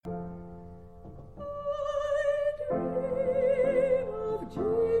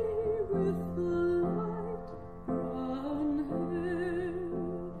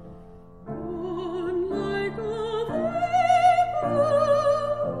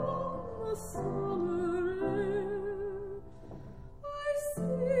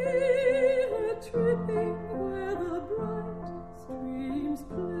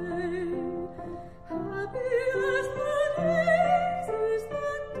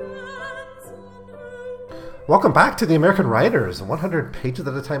Welcome back to the American Writers, 100 Pages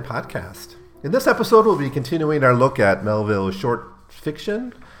at a Time podcast. In this episode, we'll be continuing our look at Melville's short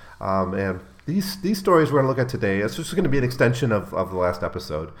fiction. And these stories we're going to look at today, it's just going to be an extension of the last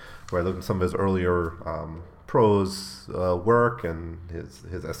episode, where I looked at some of his earlier prose work and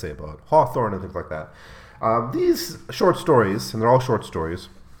his essay about Hawthorne and things like that. These short stories, and they're all short stories,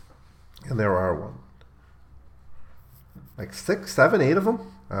 and there are like 6, 7, 8 of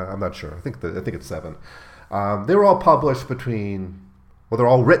them? I'm not sure. I think it's 7. They were all published they're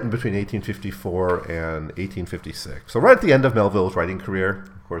all written between 1854 and 1856. So right at the end of Melville's writing career.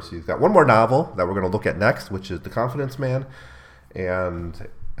 Of course, he's got one more novel that we're going to look at next, which is The Confidence Man. And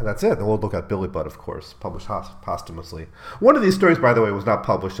that's it. Then we'll look at Billy Budd, of course, published posthumously. One of these stories, by the way, was not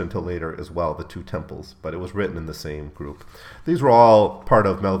published until later as well, The Two Temples, but it was written in the same group. These were all part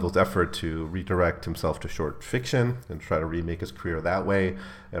of Melville's effort to redirect himself to short fiction and try to remake his career that way.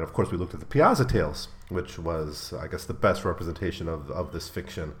 And of course, we looked at the Piazza Tales, which was, I guess, the best representation of this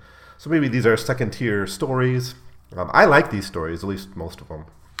fiction. So maybe these are second-tier stories. I like these stories, at least most of them.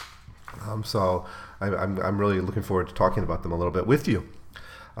 So I'm really looking forward to talking about them a little bit with you.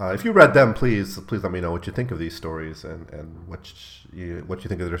 If you read them, please let me know what you think of these stories and what you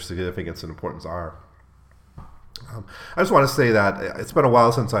think of their significance and importance are. I just want to say that it's been a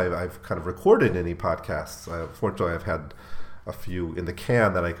while since I've kind of recorded any podcasts. Fortunately, I've had a few in the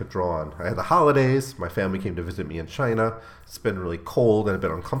can that I could draw on. I had the holidays. My family came to visit me in China. It's been really cold and a bit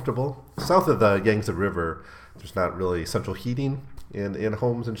uncomfortable. South of the Yangtze River, there's not really central heating in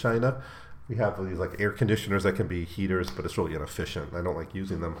homes in China. We have these like air conditioners that can be heaters, but it's really inefficient. I don't like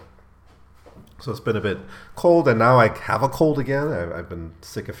using them. So it's been a bit cold, and now I have a cold again. I've been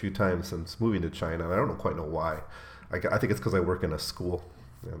sick a few times since moving to China, and I don't quite know why. I think it's because I work in a school,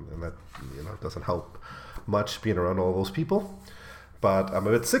 and that doesn't help much being around all those people. But I'm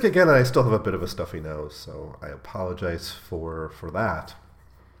a bit sick again, and I still have a bit of a stuffy nose, so I apologize for that.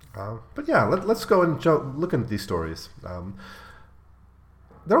 But yeah, let's go and look at these stories.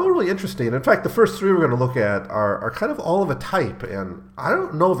 They're all really interesting. In fact, the first 3 we're going to look at are kind of all of a type, and I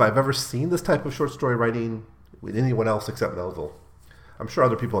don't know if I've ever seen this type of short story writing with anyone else except Melville. I'm sure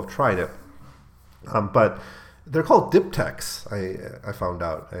other people have tried it. But they're called diptychs, I found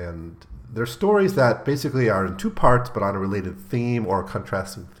out, and they're stories that basically are in 2 parts but on a related theme or a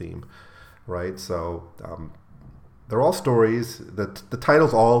contrasting theme, right? So they're all stories that the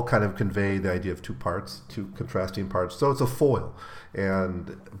titles all kind of convey the idea of 2 parts, 2 contrasting parts. So it's a foil.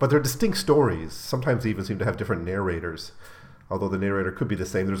 But they're distinct stories. Sometimes they even seem to have different narrators, although the narrator could be the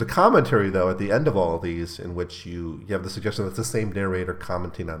same. There's a commentary, though, at the end of all of these in which you have the suggestion that it's the same narrator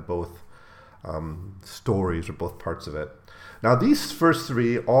commenting on both stories or both parts of it. Now, these first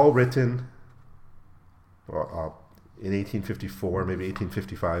 3, all written in 1854, maybe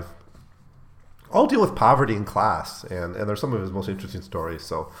 1855, all deal with poverty and class, and they're some of his most interesting stories.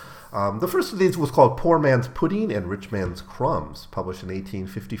 So the first of these was called Poor Man's Pudding and Rich Man's Crumbs, published in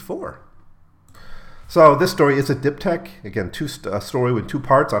 1854. So this story is a diptych, again, a story with 2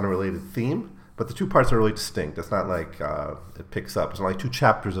 parts on a related theme, but the 2 parts are really distinct. It's not like it picks up. It's not like 2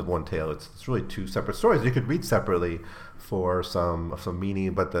 chapters of one tale. It's really 2 separate stories. You could read separately for some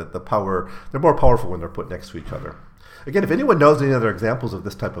meaning, but they're more powerful when they're put next to each other. Again, if anyone knows any other examples of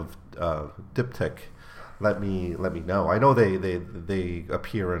this type of diptych, let me know. I know they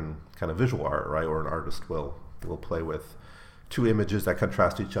appear in kind of visual art, right? Or an artist will play with 2 images that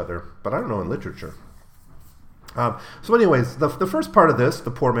contrast each other, but I don't know in literature. So anyways, the first part of this,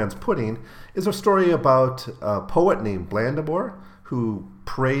 The Poor Man's Pudding, is a story about a poet named Blandibore who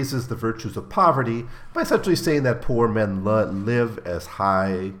praises the virtues of poverty by essentially saying that poor men live as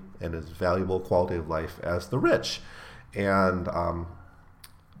high and as valuable quality of life as the rich. And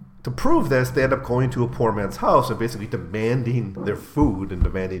to prove this, they end up going to a poor man's house and basically demanding their food and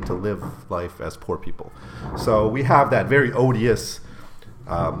demanding to live life as poor people. So we have that very odious,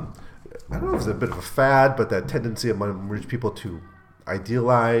 I don't know if it's a bit of a fad, but that tendency among rich people to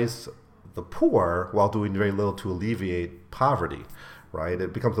idealize the poor while doing very little to alleviate poverty, right?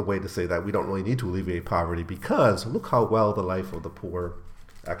 It becomes a way to say that we don't really need to alleviate poverty because look how well the life of the poor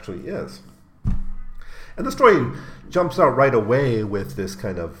actually is. And the story jumps out right away with this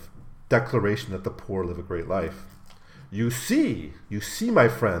kind of declaration that the poor live a great life. You see, my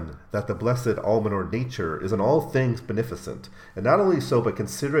friend, that the blessed Almanor nature is in all things beneficent, and not only so, but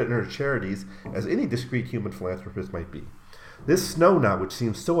considerate in her charities as any discreet human philanthropist might be. This snow now, which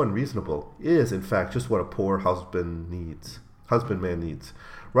seems so unreasonable, is, in fact, just what a poor husbandman needs.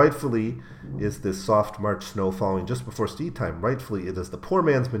 Rightfully is this soft March snow falling just before seed time. Rightfully it is the poor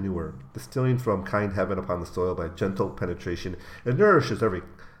man's manure, distilling from kind heaven upon the soil by gentle penetration. It nourishes every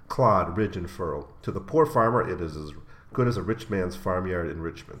clod, ridge, and furrow. To the poor farmer, it is as good as a rich man's farmyard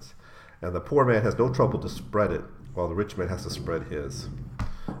enrichments. And the poor man has no trouble to spread it, while the rich man has to spread his.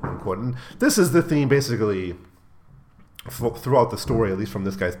 Unquote. And this is the theme, basically, throughout the story, at least from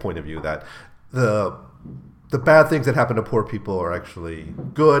this guy's point of view, that the bad things that happen to poor people are actually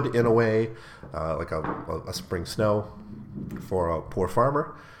good in a way, like a spring snow for a poor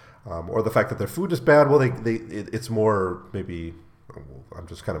farmer, or the fact that their food is bad. Well, it's more maybe, I'm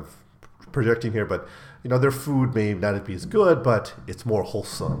just kind of projecting here, but their food may not be as good, but it's more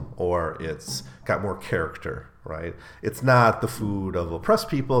wholesome, or it's got more character, right? It's not the food of oppressed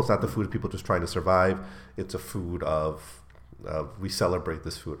people. It's not the food of people just trying to survive. It's a food of we celebrate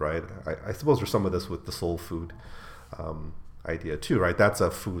this food, right? I suppose there's some of this with the soul food idea too, right? That's a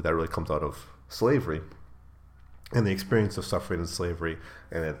food that really comes out of slavery and the experience of suffering and slavery,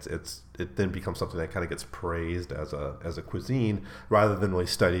 and it then becomes something that kind of gets praised as a cuisine rather than really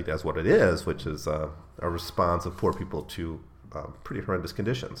studied as what it is, which is a response of poor people to pretty horrendous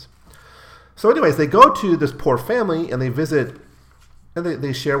conditions. So anyways, they go to this poor family and they visit, and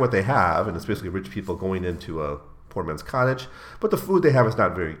they share what they have, and it's basically rich people going into a poor man's cottage, but the food they have is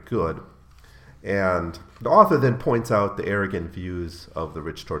not very good. And the author then points out the arrogant views of the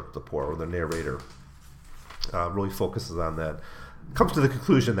rich toward the poor, or the narrator really focuses on that, comes to the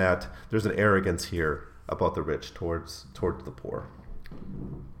conclusion that there's an arrogance here about the rich towards the poor.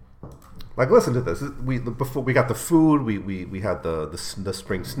 Like, listen to this. Before we got the food, we had the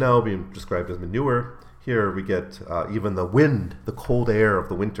spring snow being described as manure. Here we get even the wind, the cold air of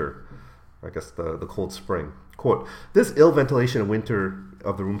the winter. I guess the cold spring. Quote, this ill ventilation in winter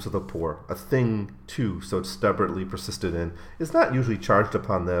of the rooms of the poor, a thing, too, so stubbornly persisted in, is not usually charged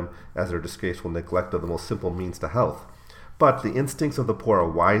upon them as their disgraceful neglect of the most simple means to health. But the instincts of the poor are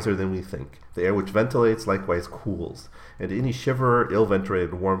wiser than we think. The air which ventilates likewise cools, and any shiverer,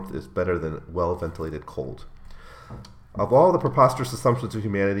 ill-ventilated warmth is better than well-ventilated cold. Of all the preposterous assumptions of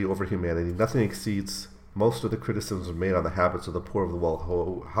humanity over humanity, nothing exceeds most of the criticisms made on the habits of the poor of the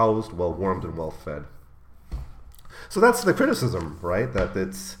well-housed, well-warmed, and well-fed. So that's the criticism, right? That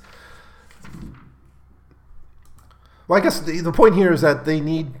it's... Well, I guess the point here is that they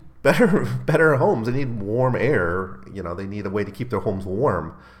need better homes. They need warm air. They need a way to keep their homes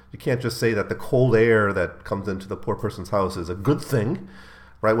warm. You can't just say that the cold air that comes into the poor person's house is a good thing,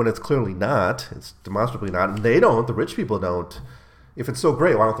 right? When it's clearly not. It's demonstrably not. And they don't. The rich people don't. If it's so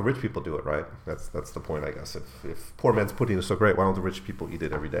great, why don't the rich people do it, right? That's the point, I guess. If poor man's pudding is so great, why don't the rich people eat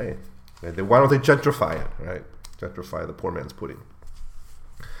it every day? And why don't they gentrify it, right? Gentrify the poor man's pudding.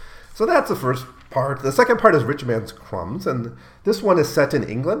 So that's the first part. The second part is Rich Man's Crumbs, and this one is set in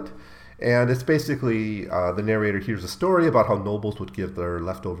England, and it's basically the narrator hears a story about how nobles would give their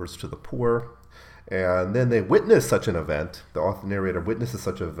leftovers to the poor, and then they witness such an event. The author narrator witnesses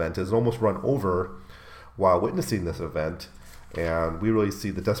such an event, is almost run over while witnessing this event, and we really see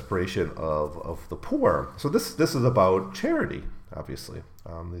the desperation of the poor. So this is about charity, obviously.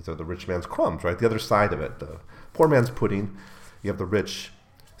 These are the rich man's crumbs, right? The other side of it, the poor man's pudding. You have the rich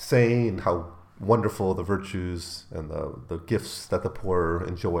saying how wonderful the virtues and the gifts that the poor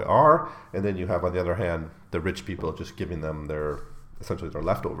enjoy are, and then you have, on the other hand, the rich people just giving them essentially their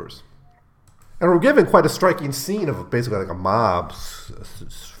leftovers. And we're given quite a striking scene of basically like a mob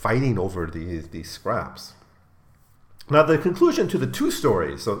fighting over these scraps. Now, the conclusion to the two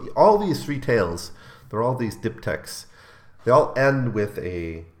stories, so all these three tales, they're all these diptychs, they all end with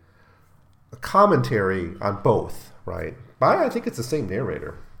a commentary on both, right? By, I think it's the same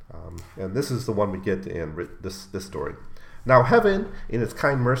narrator. And this is the one we get in this story. Now heaven, in its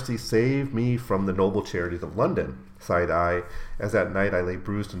kind mercy, save me from the noble charities of London, sighed I, as that night I lay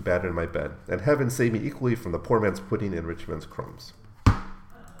bruised and battered in my bed. And heaven save me equally from the poor man's pudding and rich man's crumbs.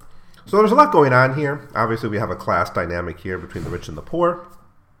 So there's a lot going on here. Obviously, we have a class dynamic here between the rich and the poor.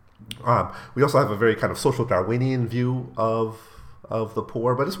 We also have a very kind of social Darwinian view of the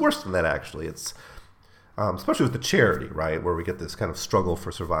poor, but it's worse than that, actually. It's especially with the charity, right, where we get this kind of struggle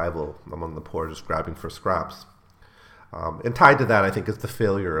for survival among the poor, just grabbing for scraps. And tied to that, I think, is the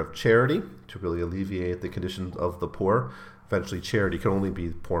failure of charity to really alleviate the conditions of the poor. Eventually, charity can only be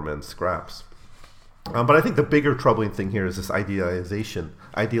poor men's scraps. But I think the bigger troubling thing here is this idealization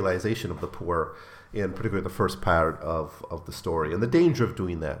of the poor, in particular the first part of the story, and the danger of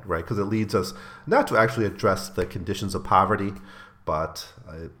doing that, right? Because it leads us not to actually address the conditions of poverty, but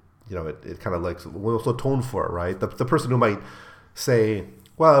it kind of like we'll also atone for it, right? The person who might say,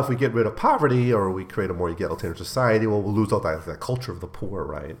 well, if we get rid of poverty or we create a more egalitarian society, well, we'll lose all that culture of the poor,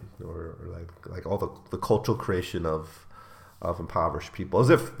 right? Or like all the cultural creation of impoverished people, as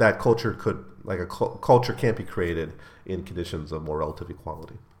if that culture could, like a culture can't be created in conditions of more relative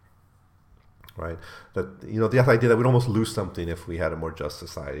equality. right? That the idea that we'd almost lose something if we had a more just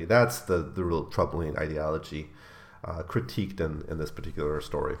society. That's the real troubling ideology critiqued in this particular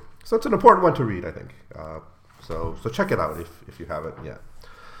story. So it's an important one to read, I think. So check it out if you haven't yet.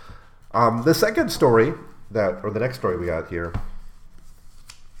 The second story the next story we got here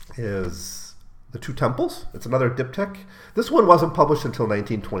is The Two Temples. It's another diptych. This one wasn't published until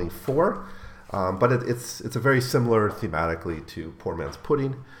 1924, but it's a very similar thematically to Poor Man's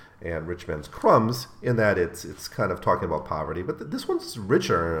Pudding and Rich Man's Crumbs in that it's kind of talking about poverty. But this one's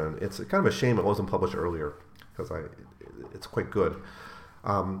richer, and it's kind of a shame it wasn't published earlier because it's quite good.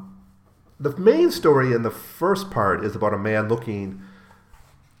 The main story in the first part is about a man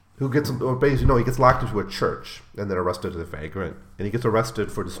who gets locked into a church and then arrested as a vagrant, and he gets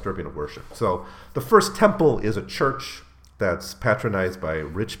arrested for disturbing of worship. So the first temple is a church that's patronized by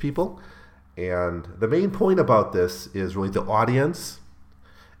rich people, and the main point about this is really the audience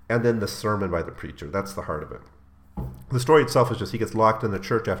and then the sermon by the preacher. That's the heart of it. The story itself is just he gets locked in the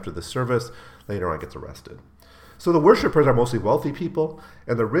church after the service, later on gets arrested. So the worshipers are mostly wealthy people,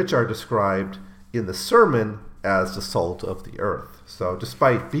 and the rich are described in the sermon as the salt of the earth. So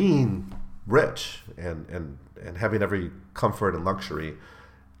despite being rich and having every comfort and luxury,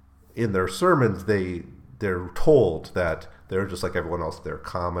 in their sermons they're told that they're just like everyone else. They're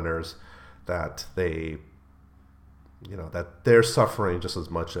commoners, that they're suffering just as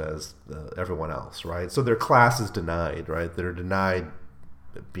much as everyone else, right? So their class is denied, right? They're denied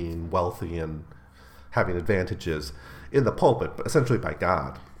being wealthy and having advantages in the pulpit, but essentially by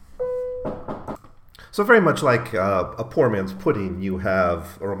God. So very much like a Poor Man's Pudding, you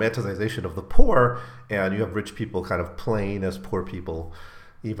have a romanticization of the poor, and you have rich people kind of playing as poor people,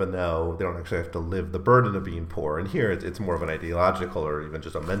 even though they don't actually have to live the burden of being poor. And here it's more of an ideological or even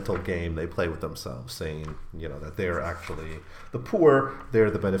just a mental game they play with themselves, saying that they're actually the poor,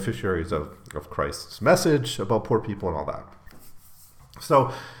 they're the beneficiaries of Christ's message about poor people and all that.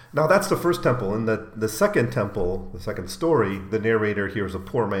 So now that's the first temple. In the second temple, the second story, the narrator here is a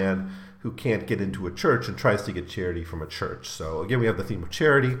poor man who can't get into a church and tries to get charity from a church. So again, we have the theme of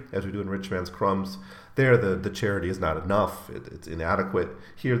charity, as we do in Rich Man's Crumbs. There, the charity is not enough. It's inadequate.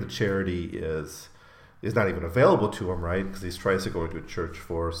 Here, the charity is not even available to him, right? Because he tries to go into a church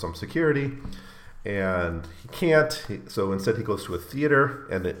for some security, and he can't. So instead, he goes to a theater,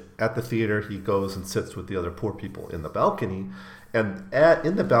 and at the theater, he goes and sits with the other poor people in the balcony. And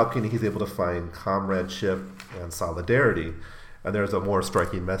in the balcony, he's able to find comradeship and solidarity. And there's a more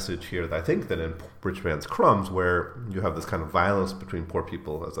striking message here, I think, than in Rich Man's Crumbs, where you have this kind of violence between poor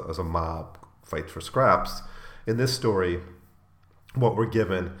people as a mob fights for scraps. In this story, what we're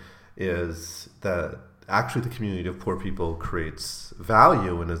given is that actually the community of poor people creates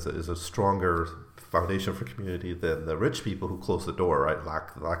value and is a stronger foundation for community than the rich people who close the door, right?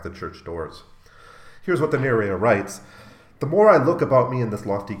 Lock the church doors. Here's what the narrator writes. The more I look about me in this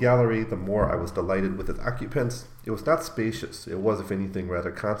lofty gallery, the more I was delighted with its occupants. It was not spacious. It was, if anything,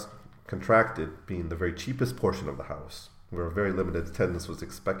 rather contracted, being the very cheapest portion of the house, where a very limited attendance was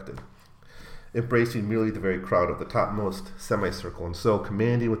expected, embracing merely the very crowd of the topmost semicircle, and so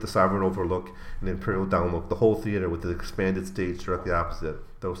commanding with the sovereign overlook and imperial downlook the whole theater with the expanded stage directly opposite,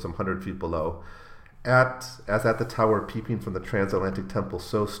 though some 100 feet below. As at the tower peeping from the transatlantic temple,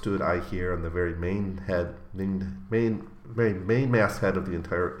 so stood I here on the very main masthead of the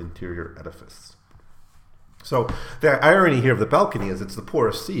entire interior edifice. So the irony here of the balcony is it's the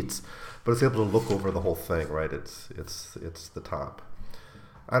poorest seats, but it's able to look over the whole thing, right? It's the top.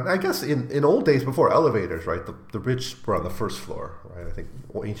 And I guess in old days before elevators, right, the rich were on the first floor, right? I think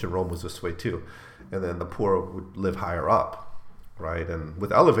ancient Rome was this way too. And then the poor would live higher up, right? And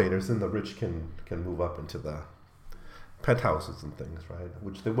with elevators, then the rich can move up into the penthouses and things, right?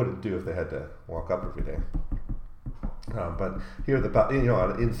 Which they wouldn't do if they had to walk up every day. But here,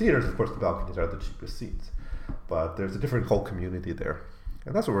 in theaters, of course, the balconies are the cheapest seats. But there's a different whole community there.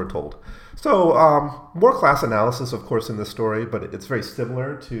 And that's what we're told. So more class analysis, of course, in this story, but it's very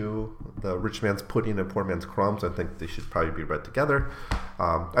similar to the Rich Man's Pudding and Poor Man's Crumbs. I think they should probably be read together.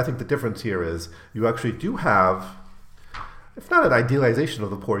 I think the difference here is you actually do have, if not an idealization of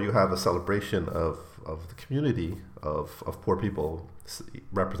the poor, you have a celebration of the community of poor people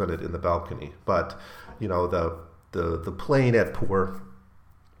represented in the balcony. But, the playing at poor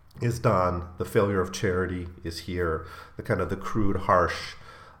is done. The failure of charity is here. The crude, harsh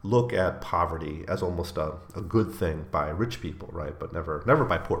look at poverty as almost a good thing by rich people, right? But never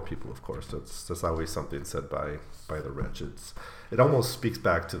by poor people, of course. That's always something said by the rich. It almost speaks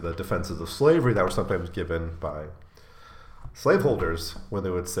back to the defenses of slavery that were sometimes given by slaveholders when they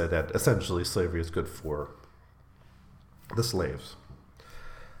would say that essentially slavery is good for the slaves.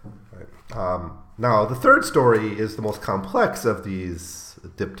 Right. Now, the third story is the most complex of these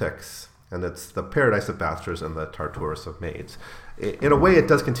diptychs, and it's the Paradise of Bachelors and the Tartarus of Maids. In a way, it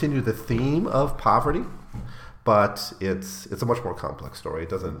does continue the theme of poverty, but it's a much more complex story. It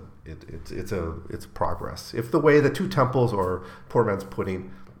doesn't. It's progress. If the way the two temples or poor man's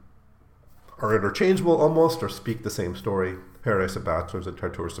pudding are interchangeable almost, or speak the same story, Paradise of Bachelors and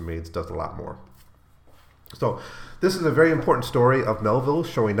Tartarus of Maids does a lot more. So this is a very important story of Melville,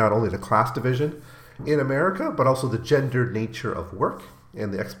 showing not only the class division in America, but also the gendered nature of work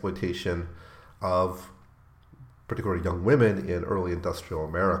and the exploitation of particularly young women in early industrial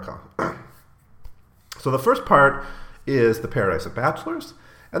America. So the first part is the Paradise of Bachelors,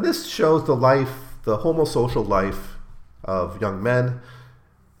 and this shows the homosocial life of young men,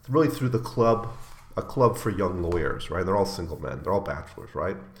 really through a club for young lawyers, right? They're all single men, they're all bachelors,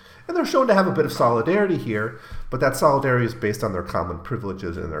 right? And they're shown to have a bit of solidarity here, but that solidarity is based on their common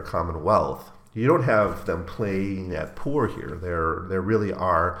privileges and their common wealth. You don't have them playing at poor here. There really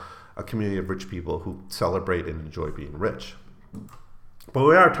are a community of rich people who celebrate and enjoy being rich. But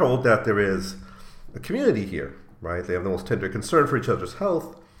we are told that there is a community here, right? They have the most tender concern for each other's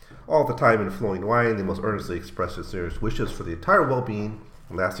health. All the time in flowing wine, they most earnestly express their serious wishes for the entire well-being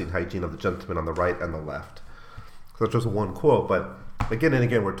and lasting hygiene of the gentleman on the right and the left. So that's just one quote, but again and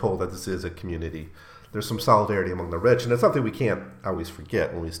again we're told that this is a community. There's some solidarity among the rich, and it's something we can't always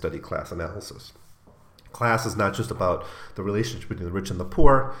forget when we study class analysis. Class is not just about the relationship between the rich and the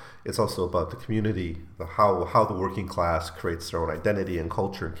poor, it's also about the community, how the working class creates their own identity and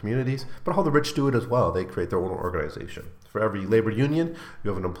culture and communities, but how the rich do it as well. They create their own organization. For every labor union, you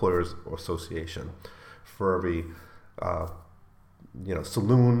have an employers association. For every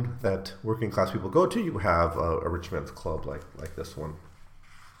saloon that working class people go to, you have a rich man's club like this one.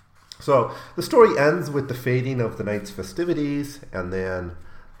 So the story ends with the fading of the night's festivities, and then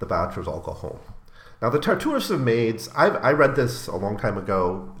the bachelors all go home. Now, the Tartarus of Maids, I read this a long time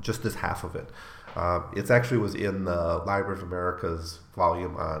ago, just this half of it. It actually was in the Library of America's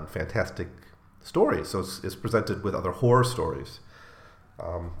volume on fantastic stories, so it's presented with other horror stories.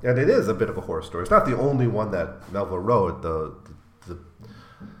 And it is a bit of a horror story. It's not the only one that Melville wrote. The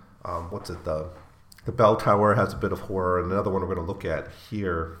Bell Tower has a bit of horror, and another one we're going to look at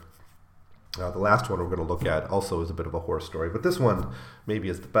here. The last one we're going to look at also is a bit of a horror story, but this one maybe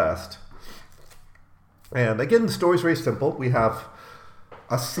is the best. And again, the story's very simple. We have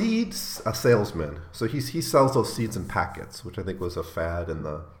a salesman. So he sells those seeds in packets, which I think was a fad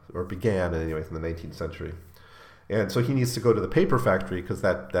began anyways in the 19th century. And so he needs to go to the paper factory because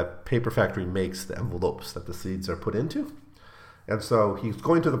that paper factory makes the envelopes that the seeds are put into. And so he's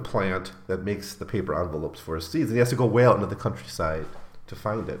going to the plant that makes the paper envelopes for his seeds, and he has to go way out into the countryside to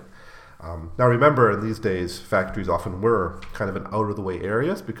find it. Now remember, in these days, factories often were kind of in out-of-the-way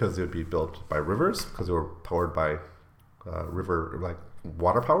areas because they would be built by rivers, because they were powered by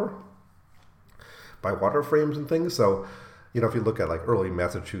water power, by water frames and things. So, if you look at early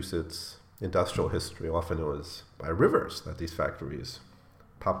Massachusetts industrial history, often it was by rivers that these factories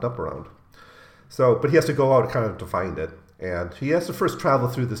popped up around. So, but he has to go out kind of to find it, and he has to first travel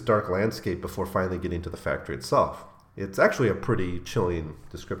through this dark landscape before finally getting to the factory itself. It's actually a pretty chilling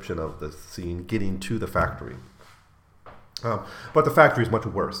description of the scene getting to the factory. But the factory is much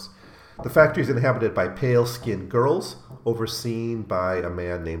worse. The factory is inhabited by pale-skinned girls, overseen by a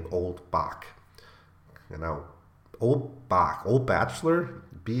man named Old Bach. And now, Old Bachelor,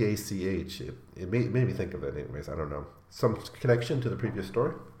 B-A-C-H. It made me think of it anyways, I don't know. Some connection to the previous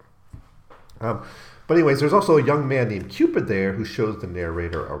story? But anyways, there's also a young man named Cupid there who shows the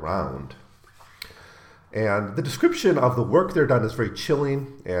narrator around. And the description of the work they're done is very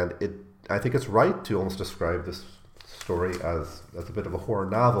chilling, and I think it's right to almost describe this story as a bit of a horror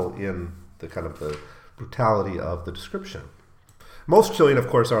novel in the kind of the brutality of the description. Most chilling, of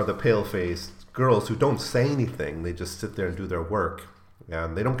course, are the pale-faced girls who don't say anything. They just sit there and do their work.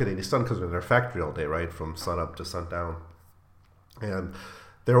 And they don't get any sun because they're in their factory all day, right, from sun up to sundown. And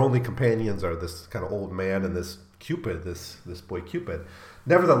their only companions are this kind of old man and this Cupid, this boy Cupid.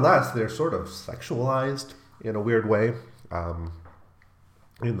 Nevertheless, they're sort of sexualized in a weird way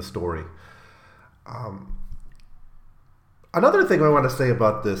in the story. Another thing I want to say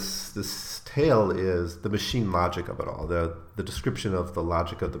about this tale is the machine logic of it all, the description of the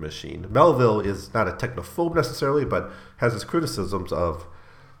logic of the machine. Melville is not a technophobe necessarily, but has his criticisms of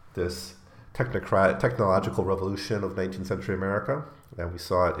this technological revolution of 19th century America. And we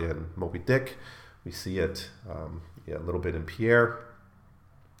saw it in Moby Dick. We see it a little bit in Pierre.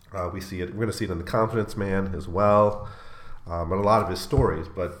 We're going to see it in The Confidence Man as well, and a lot of his stories.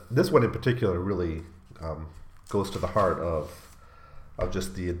 But this one in particular really goes to the heart of of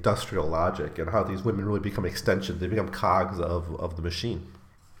just the industrial logic and how these women really become extensions. They become cogs of the machine.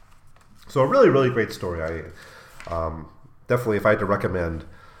 So a really, really great story. Definitely, if I had to recommend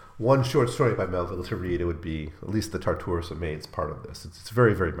one short story by Melville to read, it would be at least the Tartarus Maids part of this. It's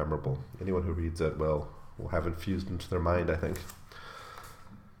very, very memorable. Anyone who reads it will have infused into their mind, I think.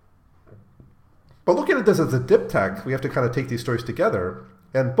 But looking at this as a diptych, we have to kind of take these stories together,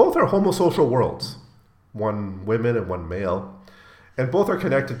 and both are homosocial worlds, one women and one male, and both are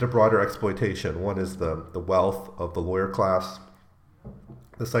connected to broader exploitation. One is the wealth of the lawyer class.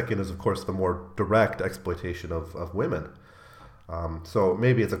 The second is, of course, the more direct exploitation of women. So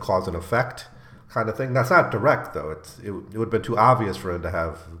maybe it's a cause and effect kind of thing. That's not direct, though. It would have been too obvious for him to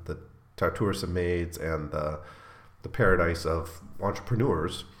have the Tartarus Maids and the paradise of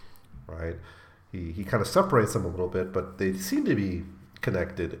entrepreneurs, right? He kind of separates them a little bit, but they seem to be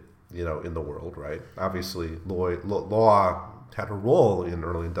connected, in the world, right? Obviously, law had a role in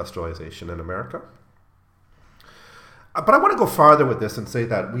early industrialization in America. But I want to go farther with this and say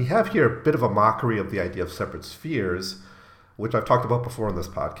that we have here a bit of a mockery of the idea of separate spheres, which I've talked about before in this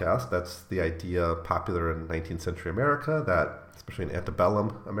podcast. That's the idea popular in 19th century America, that especially in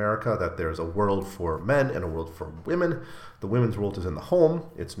antebellum America, that there's a world for men and a world for women. The women's world is in the home.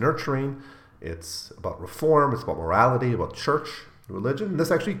 It's nurturing. It's about reform. It's about morality, about church, religion. And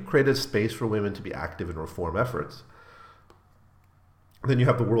this actually created space for women to be active in reform efforts. Then you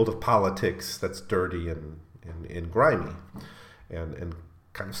have the world of politics that's dirty and grimy and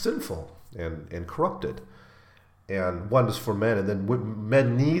kind of sinful and corrupted. And one is for men, and then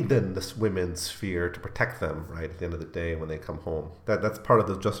men need then this women's sphere to protect them, right, at the end of the day when they come home. That's part of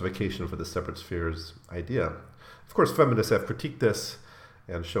the justification for the separate spheres idea. Of course, feminists have critiqued this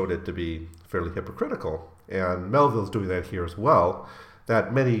and showed it to be fairly hypocritical. And Melville's doing that here as well,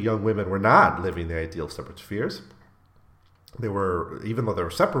 that many young women were not living the ideal separate spheres. They were, even though they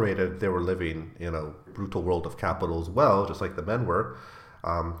were separated, they were living in a brutal world of capital as well, just like the men were.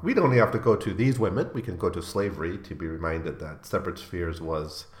 We don't only have to go to these women. We can go to slavery to be reminded that separate spheres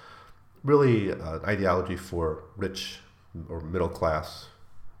was really an ideology for rich or middle class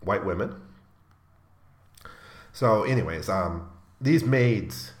white women. So anyways, these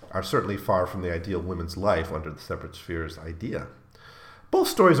maids are certainly far from the ideal women's life under the separate spheres idea. Both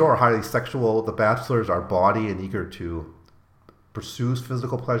stories are highly sexual. The bachelors are bawdy and eager to pursue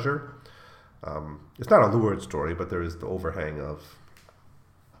physical pleasure. It's not a lurid story, but there is the overhang of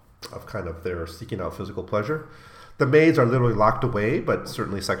kind of their seeking out physical pleasure. The maids are literally locked away, but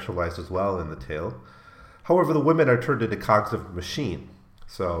certainly sexualized as well in the tale. However, the women are turned into cogs of the machine.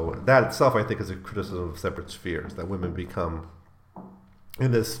 So that itself, I think, is a criticism of separate spheres, that women become,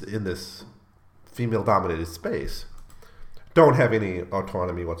 in this female-dominated space, don't have any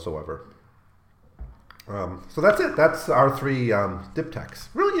autonomy whatsoever. So that's it. That's our three diptychs.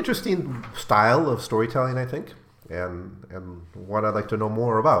 Really interesting style of storytelling, I think, and one I'd like to know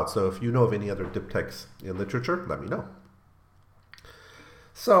more about. So if you know of any other diptychs in literature, let me know.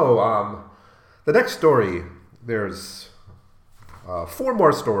 So the next story, there's 4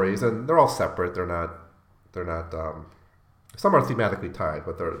 more stories, and they're all separate. They're not. Some are thematically tied,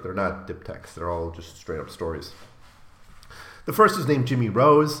 but they're not diptychs. They're all just straight up stories. The first is named Jimmy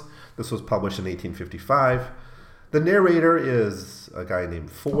Rose. This was published in 1855. The narrator is a guy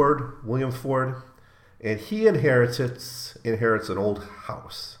named Ford, William Ford, and he inherits an old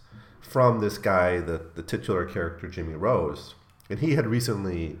house from this guy, the titular character Jimmy Rose. And he had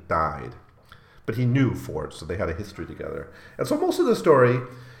recently died, but he knew Ford, so they had a history together. And so most of the story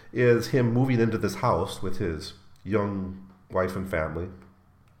is him moving into this house with his young wife and family.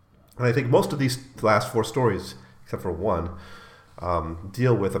 And I think most of these last 4 stories, except for one,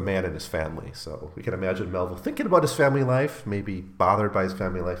 deal with a man and his family. So we can imagine Melville thinking about his family life, maybe bothered by his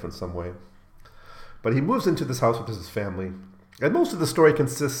family life in some way. But he moves into this house with his family. And most of the story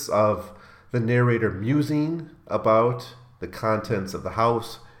consists of the narrator musing about the contents of the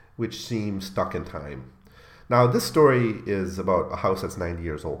house, which seems stuck in time. Now, this story is about a house that's 90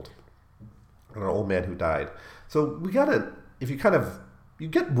 years old, and an old man who died. So we gotta, you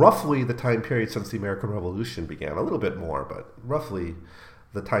get roughly the time period since the American Revolution began, a little bit more, but roughly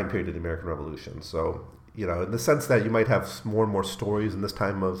the time period of the American Revolution. So, in the sense that you might have more and more stories in this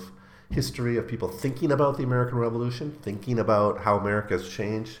time of history of people thinking about the American Revolution, thinking about how America has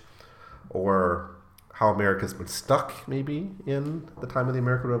changed, or how America's been stuck maybe in the time of the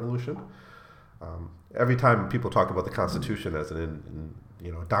American Revolution. Every time people talk about the Constitution as a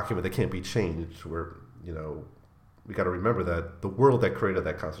document that can't be changed, we got to remember that the world that created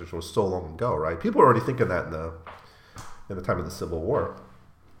that Constitution was so long ago, right? People were already thinking that in the time of the Civil War.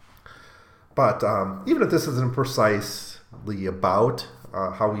 But even if this isn't precise, about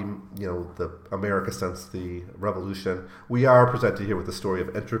how the America since the Revolution. We are presented here with the story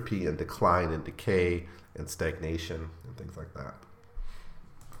of entropy and decline and decay and stagnation and things like that.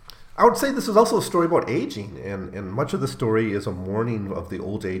 I would say this is also a story about aging, and much of the story is a mourning of the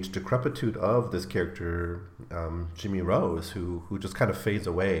old age decrepitude of this character, Jimmy Rose, who just kind of fades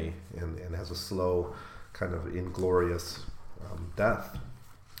away and has a slow, kind of inglorious death.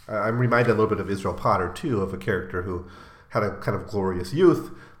 I'm reminded a little bit of Israel Potter, too, of a character who had a kind of glorious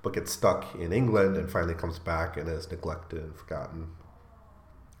youth, but gets stuck in England and finally comes back and is neglected and forgotten.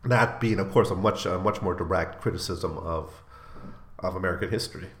 That being, of course, a much more direct criticism of American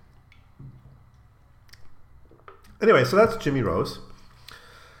history. Anyway, so that's Jimmy Rose.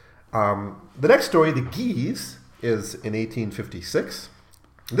 The next story, The Geese, is in 1856.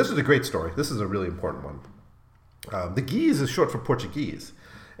 And this is a great story. This is a really important one. The Geese is short for Portuguese.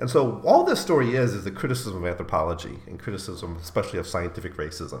 And so all this story is a criticism of anthropology and criticism especially of scientific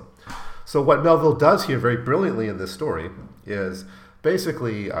racism. So what Melville does here very brilliantly in this story is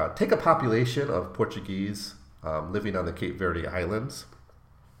basically take a population of Portuguese living on the Cape Verde Islands.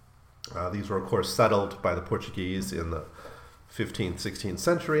 These were, of course, settled by the Portuguese in the 15th, 16th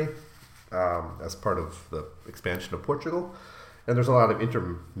century as part of the expansion of Portugal. And there's a lot of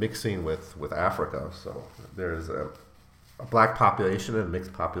intermixing with Africa. So there's a black population and a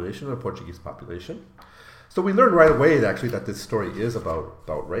mixed population and a Portuguese population. So we learn right away, actually, that this story is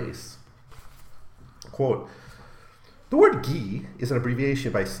about race. Quote, "The word Guy is an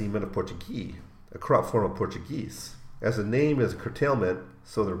abbreviation by seamen of Portuguese, a corrupt form of Portuguese. As the name is a curtailment,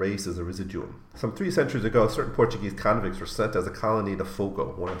 so the race is a residuum. Some 3 centuries ago, certain Portuguese convicts were sent as a colony to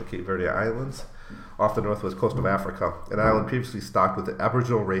Fogo, one of the Cape Verde Islands, off the northwest coast of Africa, an island previously stocked with the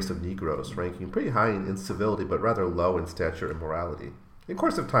aboriginal race of Negroes, ranking pretty high in incivility but rather low in stature and morality. In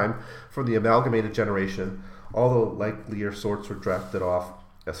course of time, from the amalgamated generation, all the likelier sorts were drafted off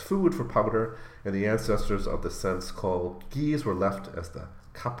as food for powder, and the ancestors of the sense called Guys were left as the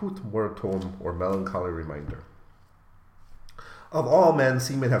caput mortuum, or melancholy reminder. Of all men,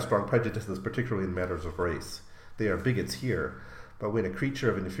 seamen have strong prejudices, particularly in matters of race. They are bigots here, but when a creature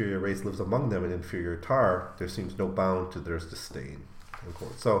of an inferior race lives among them in inferior tar, there seems no bound to their disdain."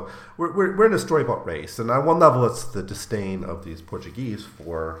 So we're in a story about race, and on one level it's the disdain of these Portuguese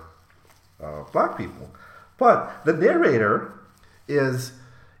for black people. But the narrator is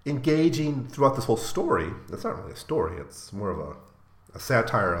engaging throughout this whole story. It's not really a story, it's more of a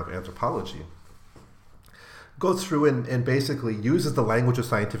satire of anthropology. Goes through and basically uses the language of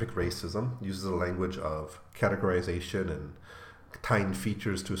scientific racism, uses the language of categorization and tying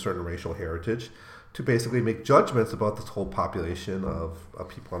features to a certain racial heritage to basically make judgments about this whole population of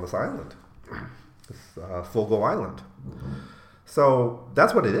people on this island, this Fogo Island. So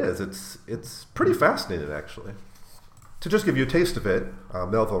that's what it is. It's pretty fascinating, actually. To just give you a taste of it,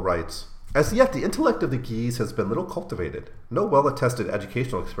 Melville writes, "As yet, the intellect of the Guys has been little cultivated. No well-attested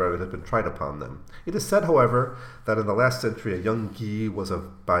educational experiment has been tried upon them. It is said, however, that in the last century a young Guy was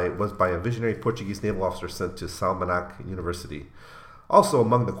by a visionary Portuguese naval officer sent to Salmanac University. Also,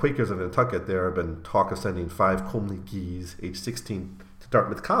 among the Quakers of Nantucket, there have been talk of sending 5 comely Guys, aged 16, to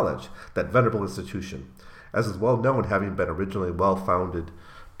Dartmouth College, that venerable institution, as is well known, having been originally well-founded,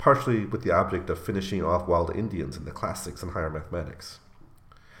 partially with the object of finishing off wild Indians in the classics and higher mathematics.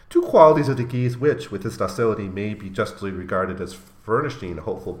 Two qualities of the Guise which, with his docility, may be justly regarded as furnishing a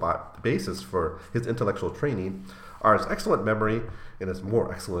hopeful basis for his intellectual training, are his excellent memory and his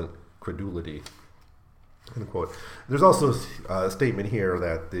more excellent credulity." End quote. There's also a statement here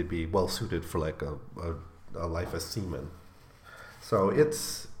that they'd be well suited for like a life as seamen. So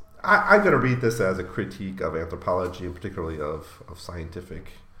I'm going to read this as a critique of anthropology and particularly of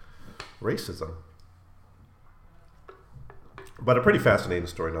scientific racism. But a pretty fascinating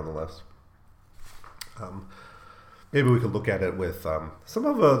story nonetheless. Maybe we could look at it with some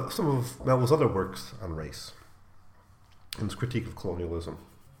of Melville's other works on race and his critique of colonialism.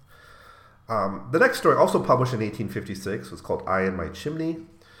 The next story, also published in 1856, was called "I and My Chimney."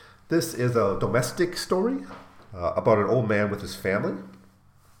 This is a domestic story about an old man with his family.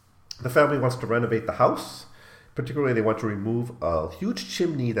 The family wants to renovate the house. Particularly, they want to remove a huge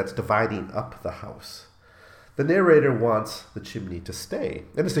chimney that's dividing up the house. The narrator wants the chimney to stay.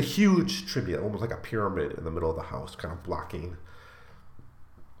 And it's a huge chimney, almost like a pyramid in the middle of the house, kind of blocking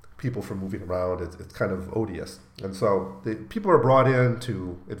people from moving around. It's kind of odious. And so the people are brought in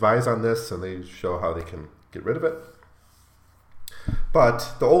to advise on this, and they show how they can get rid of it.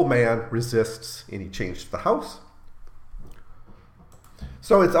 But the old man resists any change to the house.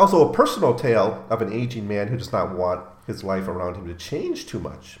 So it's also a personal tale of an aging man who does not want his life around him to change too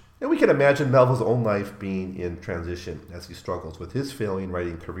much. And we can imagine Melville's own life being in transition as he struggles with his failing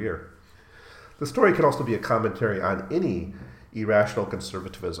writing career. The story can also be a commentary on any irrational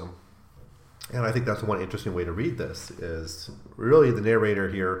conservatism. And I think that's one interesting way to read this, is really the narrator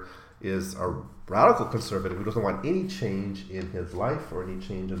here is a radical conservative who doesn't want any change in his life or any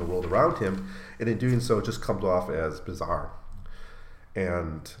change in the world around him, and in doing so just comes off as bizarre.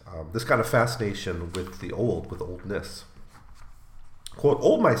 And this kind of fascination with the old, with oldness. Quote,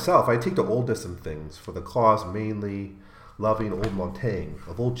 "Old myself, I take to oldness in things, for the cause mainly loving old Montaigne,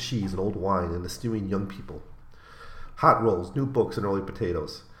 of old cheese and old wine, and esteeming young people. Hot rolls, new books, and early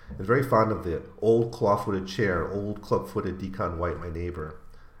potatoes. And very fond of the old claw-footed chair, old club-footed Deacon White, my neighbor,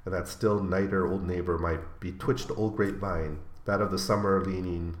 and that still nighter old neighbor, my betwitched old grapevine, that of the summer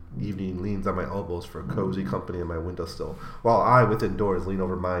evening leans on my elbows for cozy company on my windowsill, while I within doors lean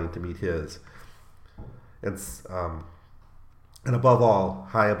over mine to meet his. And above all,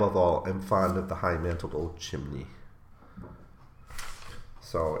 high above all, am fond of the high-mantled old chimney."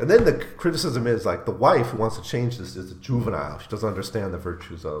 So, and then the criticism is like the wife who wants to change this is a juvenile. She doesn't understand the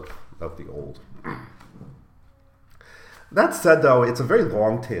virtues of the old. That said, though, it's a very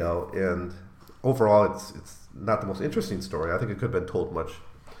long tale, and overall it's not the most interesting story. I think it could have been told much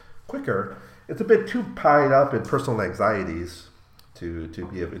quicker. It's a bit too tied up in personal anxieties to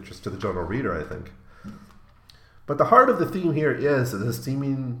be of interest to the general reader, I think. But the heart of the theme here is the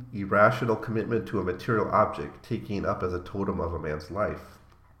seeming irrational commitment to a material object taking up as a totem of a man's life.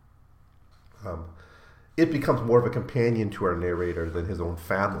 It becomes more of a companion to our narrator than his own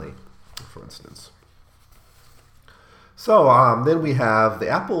family, for instance. So then we have The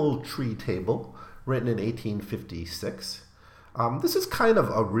Apple Tree Table, written in 1856. This is kind of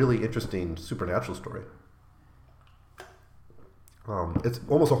a really interesting supernatural story. It's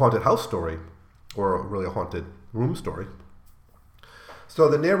almost a haunted house story, or really a haunted room story. So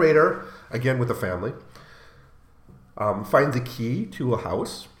the narrator, again with the family, finds a key to a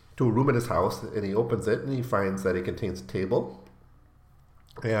house, to a room in his house, and he opens it and he finds that it contains a table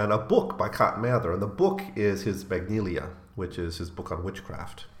and a book by Cotton Mather. And the book is his Magnalia, which is his book on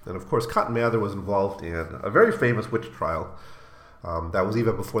witchcraft. And of course, Cotton Mather was involved in a very famous witch trial that was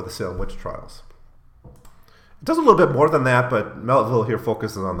even before the Salem witch trials. It does a little bit more than that, but Melville here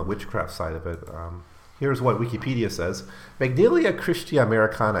focuses on the witchcraft side of it. Here's what Wikipedia says. Magnalia Christia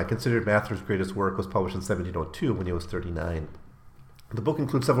Americana, considered Mather's greatest work, was published in 1702 when he was 39. The book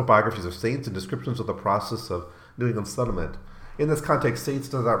includes several biographies of saints and descriptions of the process of New England settlement. In this context, saints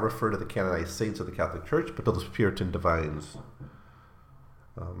does not refer to the canonized saints of the Catholic Church, but to the Puritan divines.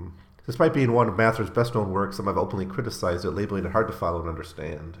 Despite being one of Mather's best-known works, some have openly criticized it, labeling it hard to follow and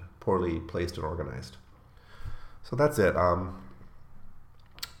understand, poorly placed and organized. So that's it.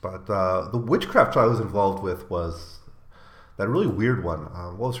 But the witchcraft trial I was involved with was that really weird one.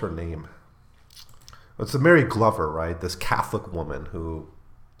 What was her name? It's Mary Glover, right? This Catholic woman who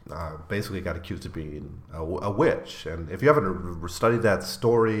basically got accused of being a witch. And if you haven't studied that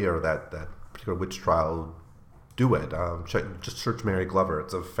story or that particular witch trial, do it. Just search Mary Glover.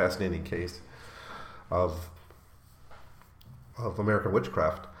 It's a fascinating case of American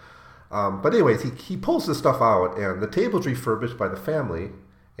witchcraft. But anyways, he pulls this stuff out, and the table's refurbished by the family,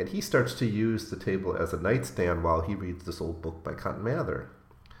 and he starts to use the table as a nightstand while he reads this old book by Cotton Mather.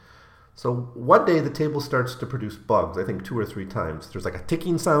 So one day the table starts to produce bugs, I think 2 or 3 times. There's like a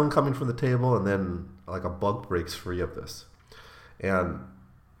ticking sound coming from the table, and then like a bug breaks free of this. And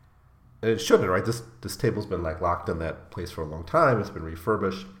it shouldn't, right? This table's been like locked in that place for a long time. It's been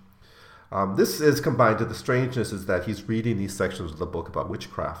refurbished. This is combined to the strangeness is that he's reading these sections of the book about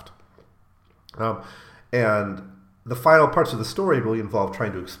witchcraft. And the final parts of the story really involve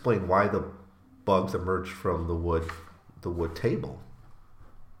trying to explain why the bugs emerged from the wood table.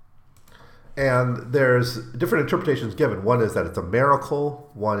 And there's different interpretations given. One is that it's a miracle.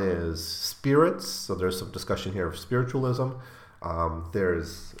 One is spirits. So there's some discussion here of spiritualism.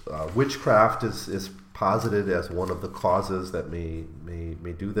 There's witchcraft is posited as one of the causes that may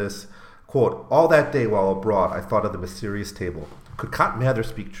do this. Quote, "All that day while abroad, I thought of the mysterious table. Could Cotton Mather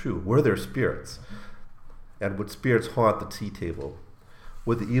speak true? Were there spirits? And would spirits haunt the tea table?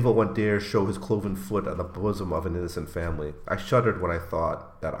 Would the evil one dare show his cloven foot on the bosom of an innocent family? I shuddered when I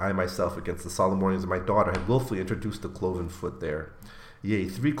thought that I myself, against the solemn warnings of my daughter, had willfully introduced the cloven foot there. Yea,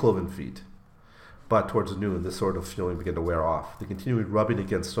 3 cloven feet. But towards noon, this sort of feeling began to wear off. The continued rubbing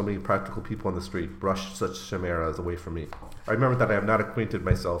against so many practical people on the street brushed such chimeras away from me. I remember that I have not acquitted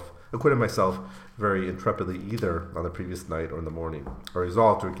myself very intrepidly either on the previous night or in the morning, or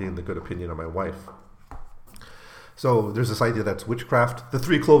resolved to regain the good opinion of my wife." So there's this idea that's witchcraft, the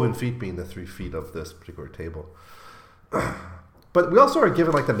 3 cloven feet being the 3 feet of this particular table. But we also are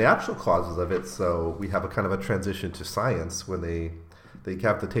given like the natural causes of it, so we have a kind of a transition to science when they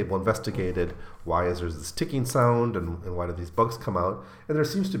have the table investigated. Why is there this ticking sound, and why do these bugs come out? And there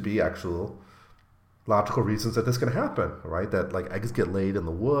seems to be actual logical reasons that this can happen, right? That like eggs get laid in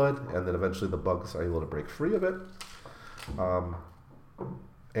the wood, and then eventually the bugs are able to break free of it.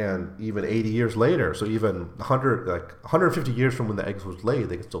 And even 80 years later, so even 150 years from when the eggs was laid,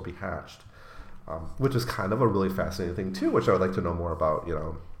 they can still be hatched, which is kind of a really fascinating thing too, which I would like to know more about.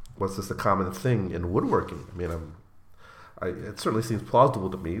 Was this a common thing in woodworking? I mean, it certainly seems plausible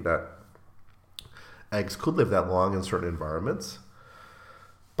to me that eggs could live that long in certain environments.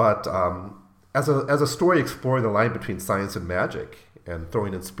 But as a story exploring the line between science and magic, and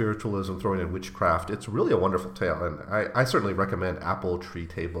throwing in spiritualism, throwing in witchcraft, it's really a wonderful tale. And I certainly recommend Apple Tree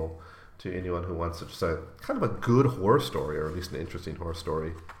Table to anyone who wants just a kind of a good horror story, or at least an interesting horror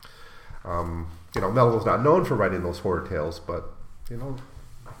story. Melville's not known for writing those horror tales, but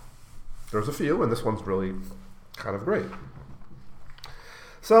there's a few, and this one's really kind of great.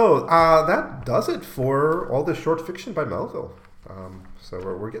 So that does it for all this short fiction by Melville. So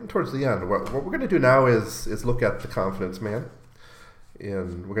we're getting towards the end. What we're going to do now is look at The Confidence Man.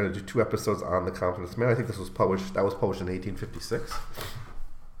 And we're going to do 2 episodes on The Confidence Man. I think that was published in 1856.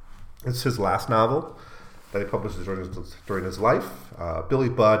 It's his last novel that he published during his life. Billy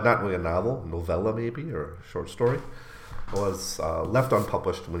Budd, not really a novel, novella maybe, or a short story, was left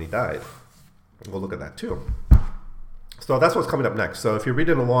unpublished when he died. We'll look at that too. So that's what's coming up next. So if you're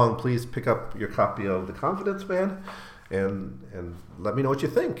reading along, please pick up your copy of The Confidence Man and let me know what you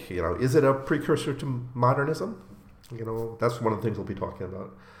think. Is it a precursor to modernism? That's one of the things we'll be talking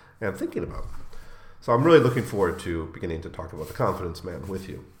about and thinking about. So I'm really looking forward to beginning to talk about The Confidence Man with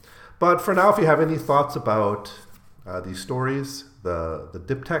you. But for now, if you have any thoughts about these stories, the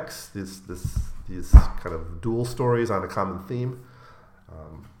diptychs, these kind of dual stories on a common theme,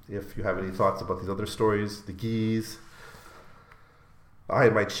 if you have any thoughts about these other stories, The Geese, I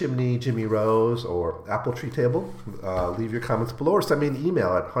and My Chimney, Jimmy Rose, or Apple Tree Table, leave your comments below or send me an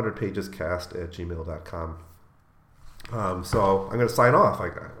email at 100pagescast@gmail.com. So I'm going to sign off.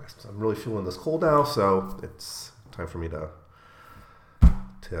 I'm really feeling this cold now, so it's time for me to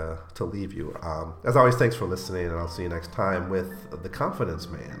leave you. As always, thanks for listening, and I'll see you next time with The Confidence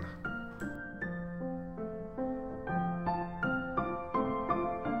Man.